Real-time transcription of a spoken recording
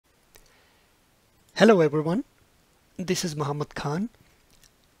Hello everyone, this is Muhammad Khan.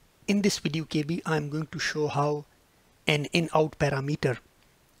 In this video KB, I am going to show how an in-out parameter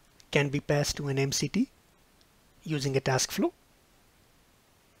can be passed to an MCT using a Taskflow.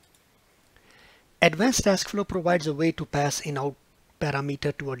 Advanced Taskflow provides a way to pass in-out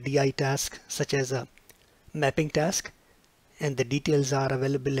parameter to a DI task such as a mapping task, and the details are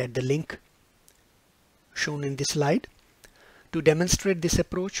available at the link shown in this slide. To demonstrate this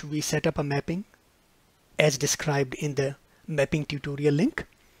approach, we set up a mapping as described in the mapping tutorial link,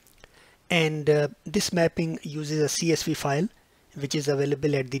 and this mapping uses a CSV file which is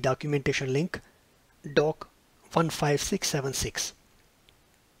available at the documentation link doc 15676.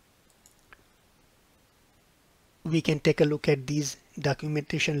 We can take a look at these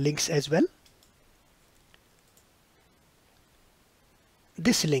documentation links as well.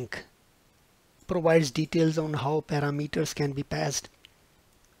 This link provides details on how parameters can be passed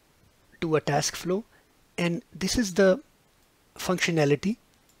to a task flow, and this is the functionality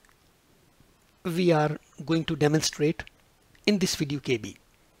we are going to demonstrate in this video KB.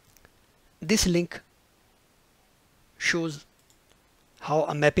 This link shows how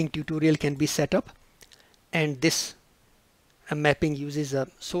a mapping tutorial can be set up, and this mapping uses a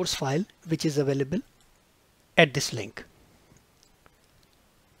source file which is available at this link.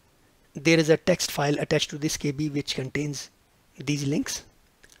 There is a text file attached to this KB which contains these links.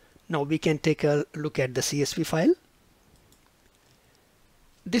 Now we can take a look at the CSV file.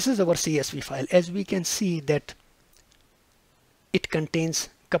 This is our CSV file. As we can see that it contains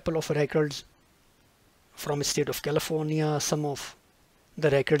a couple of records from the state of California, some of the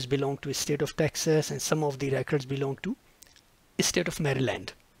records belong to the state of Texas, and some of the records belong to the state of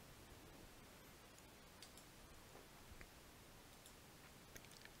Maryland.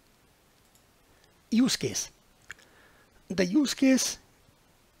 Use case. The use case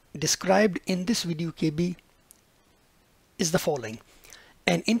described in this video KB is the following.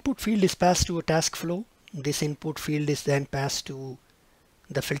 An input field is passed to a task flow. This input field is then passed to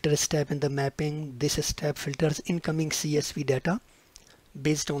the filter step in the mapping. This step filters incoming CSV data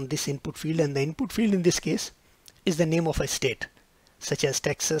based on this input field, and the input field in this case is the name of a state such as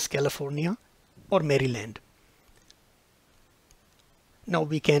Texas, California, or Maryland. Now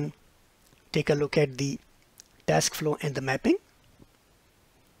we can take a look at the task flow and the mapping.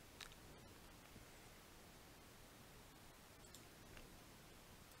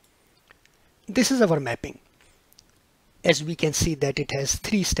 This is our mapping. As we can see that it has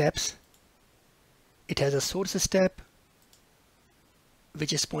 3 steps. It has a source step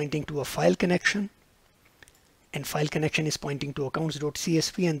which is pointing to a file connection, and file connection is pointing to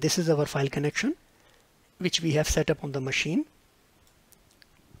accounts.csv, and this is our file connection which we have set up on the machine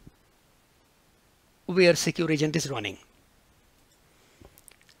where secure agent is running.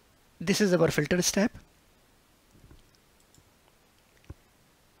 This is our filter step,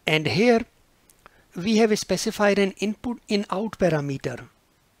 and here we have specified an input in-out parameter.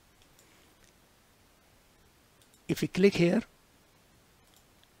 If we click here,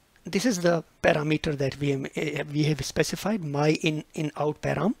 this is the parameter that we have specified, my in-out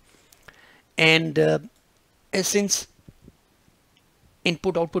param, and since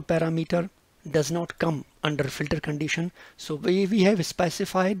input-output parameter does not come under filter condition, so we have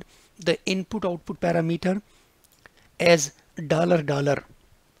specified the input-output parameter as $$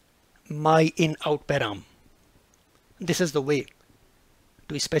 my in-out param. This is the way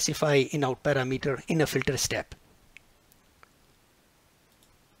to specify in-out parameter in a filter step.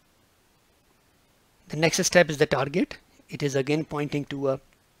 The next step is the target. It is again pointing to a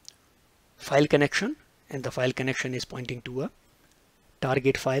file connection, and the file connection is pointing to a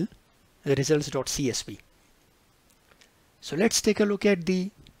target file, results.csv. So let's take a look at the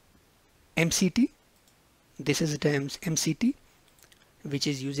MCT. This is the MCT which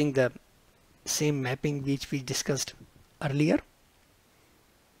is using the same mapping which we discussed earlier.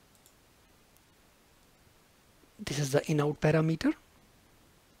 This is the in-out parameter.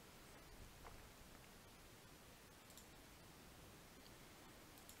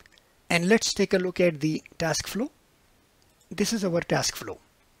 And let's take a look at the task flow. This is our task flow.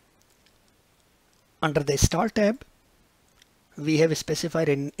 Under the Start tab, we have specified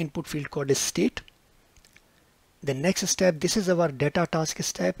an input field called as state. The next step, this is our data task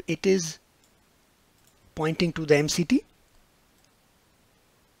step. It is pointing to the MCT,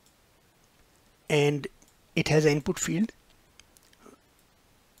 and it has an input field,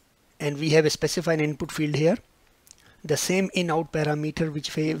 and we have specified an input field here, the same in-out parameter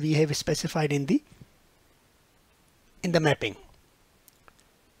which we have specified in the mapping.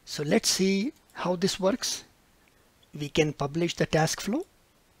 So let's see how this works. We can publish the task flow.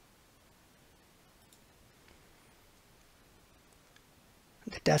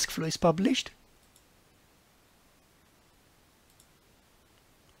 The task flow is published.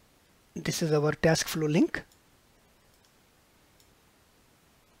 This is our task flow link.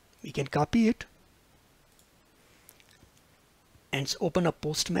 We can copy it and open up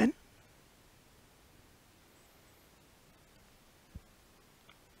Postman.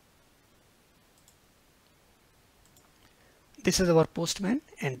 This is our Postman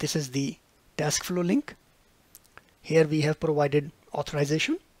and this is the task flow link. Here we have provided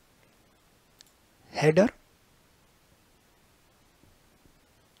authorization, header,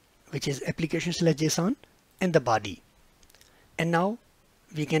 which is application/JSON, and the body. And now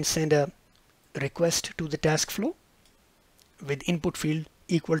we can send a request to the task flow with input field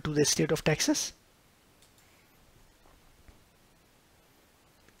equal to the state of Texas.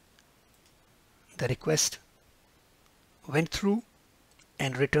 The request went through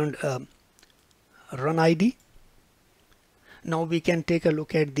and returned a run ID. Now we can take a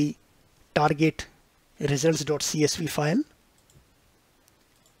look at the target results.csv file.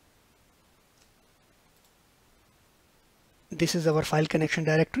 This is our file connection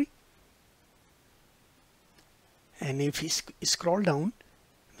directory. And if we scroll down,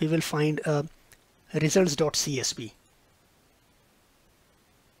 we will find a results.csv.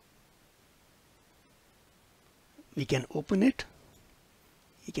 We can open it.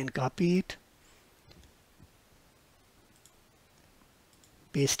 We can copy it,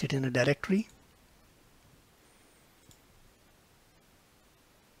 paste it in a directory,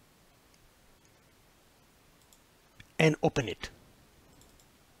 and open it.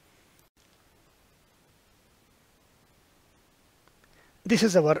 This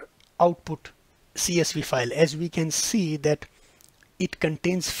is our output CSV file. As we can see that it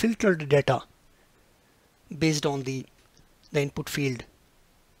contains filtered data based on the input field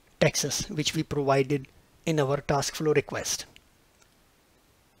Texas, which we provided in our task flow request.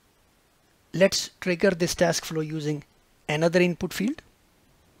 Let's trigger this task flow using another input field.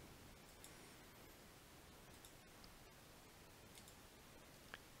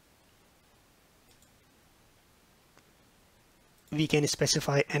 We can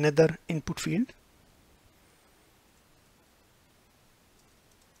specify another input field.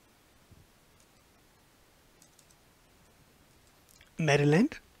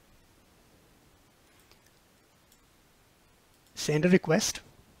 Maryland. Send a request.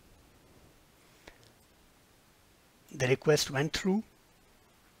 The request went through.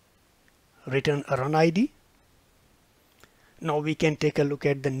 Return a run ID. Now we can take a look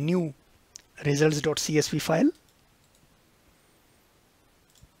at the new results.csv file.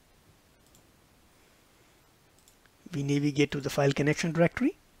 We navigate to the file connection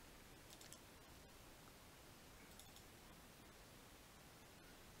directory.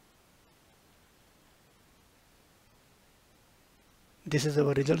 This is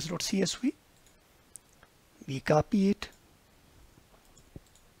our results.csv. We copy it.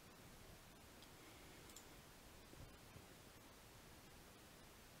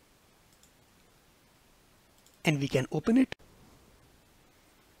 And we can open it.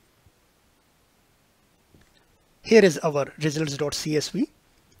 Here is our results.csv,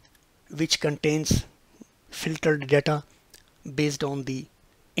 which contains filtered data based on the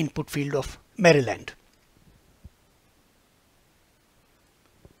input field of Maryland.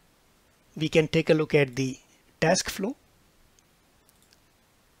 We can take a look at the task flow.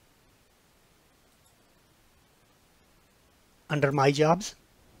 Under My Jobs,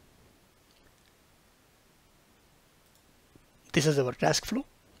 this is our task flow.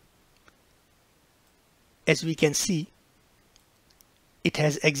 As we can see, it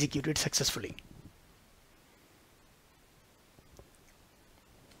has executed successfully.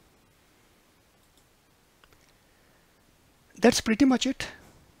 That's pretty much it.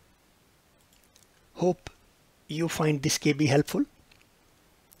 Hope you find this KB helpful.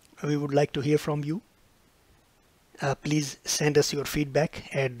 We would like to hear from you. Please send us your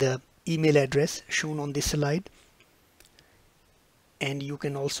feedback at the email address shown on this slide. And you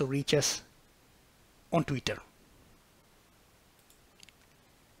can also reach us on Twitter.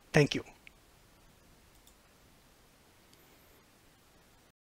 Thank you.